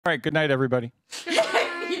All right, good night, everybody.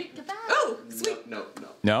 Oh, sweet. No?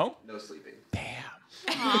 No? No sleeping. Damn.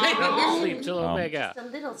 No sleep till Omega. Just a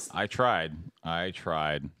little sleep. I tried.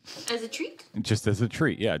 As a treat? Just as a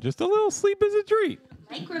treat. Yeah, just a little sleep as a treat.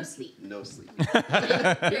 Micro sleep. No sleep.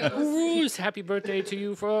 Bruce, happy birthday to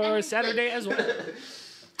you for Saturday as well.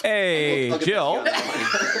 Hey, Jill.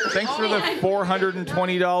 Thanks for the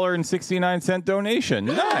 $420.69 donation.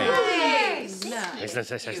 Nice.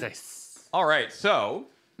 Nice. All right, so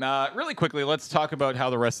really quickly, let's talk about how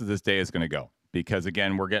the rest of this day is going to go. Because,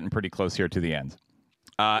 again, we're getting pretty close here to the end.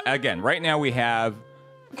 Again, right now we have...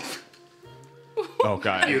 Oh,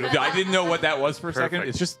 God. I didn't know what that was for a second.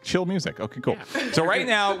 It's just chill music. Okay, cool. Yeah. So right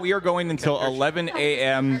now we are going until 11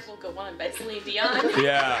 a.m. Go on by Celine Dion.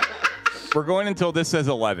 Yeah. We're going until this says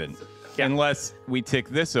 11. Yeah. Unless we tick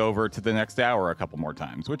this over to the next hour a couple more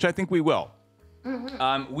times, which I think we will.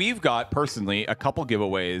 Mm-hmm. We've got, personally, a couple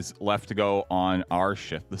giveaways left to go on our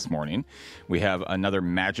shift this morning. We have another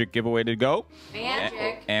magic giveaway to go.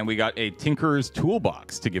 Magic. And we got a Tinker's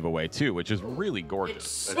Toolbox to give away, too, which is really gorgeous.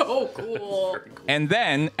 It's so cool. And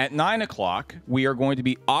then at 9 o'clock, we are going to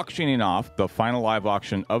be auctioning off the final live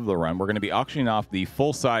auction of the run. We're going to be auctioning off the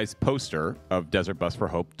full-size poster of Desert Bus for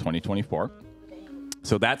Hope 2024.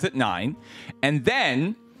 So that's at 9. And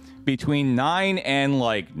then... between 9 and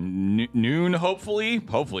like noon, hopefully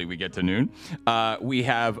we get to noon, we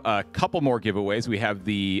have a couple more giveaways. We have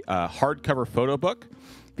the hardcover photo book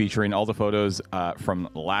featuring all the photos from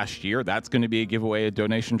last year. That's going to be a giveaway, a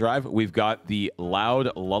donation drive. We've got the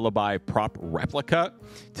Loud Lullaby prop replica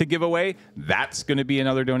to give away. That's going to be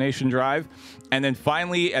another donation drive. And then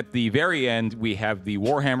finally, at the very end, we have the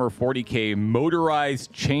Warhammer 40K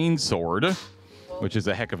motorized chainsword, which is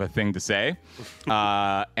a heck of a thing to say.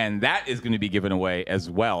 And that is going to be given away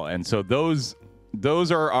as well. And so those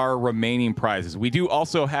are our remaining prizes. We do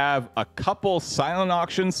also have a couple silent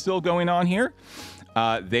auctions still going on here.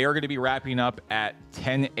 They are going to be wrapping up at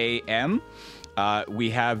 10 a.m.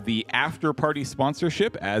 We have the after party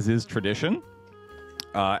sponsorship, as is tradition.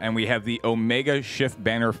 And we have the Omega Shift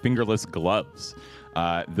Banner fingerless gloves.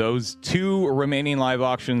 Those two remaining live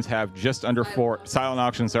auctions have just under silent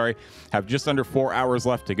auctions, have just under 4 hours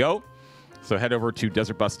left to go. So head over to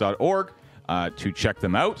desertbus.org to check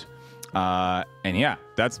them out. And yeah,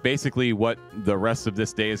 that's basically what the rest of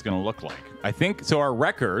this day is going to look like. I think, so our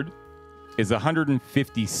record is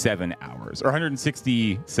 157 hours, or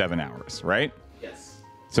 167 hours, right? Yes.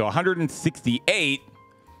 So 168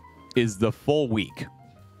 is the full week.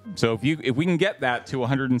 So if we can get that to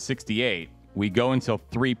 168, we go until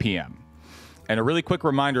 3 p.m. And a really quick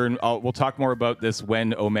reminder, and we'll talk more about this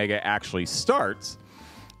when Omega actually starts.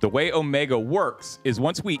 The way Omega works is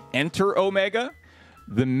once we enter Omega,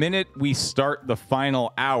 the minute we start the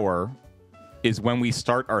final hour is when we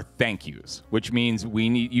start our thank yous, which means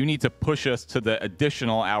you need to push us to the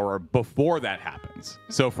additional hour before that happens.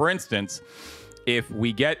 So, for instance, if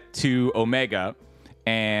we get to Omega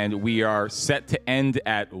and we are set to end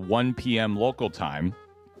at 1 p.m. local time,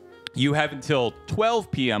 you have until 12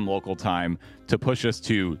 p.m. local time to push us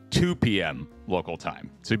to 2 p.m. local time.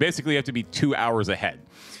 So you basically have to be 2 hours ahead,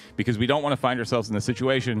 because we don't want to find ourselves in the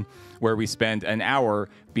situation where we spend an hour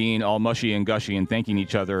being all mushy and gushy and thanking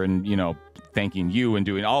each other and, thanking you and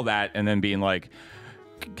doing all that, and then being like,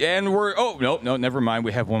 and we're, no, never mind,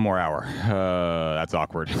 we have 1 more hour. That's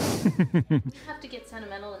awkward. We have to get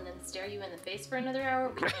sentimental and then stare you in the face for another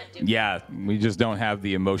hour. We can't do Yeah, we just don't have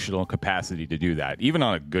the emotional capacity to do that, even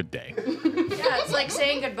on a good day. Yeah, it's like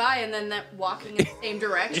saying goodbye and then that walking in the same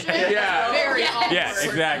direction. Yeah. Very awkward. Yeah,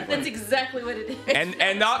 exactly. That's exactly what it is.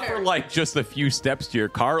 And not for like just a few steps to your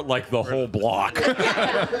car, like the whole block. In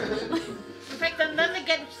fact, then they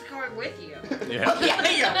get into the car with you.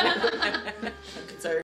 Yeah.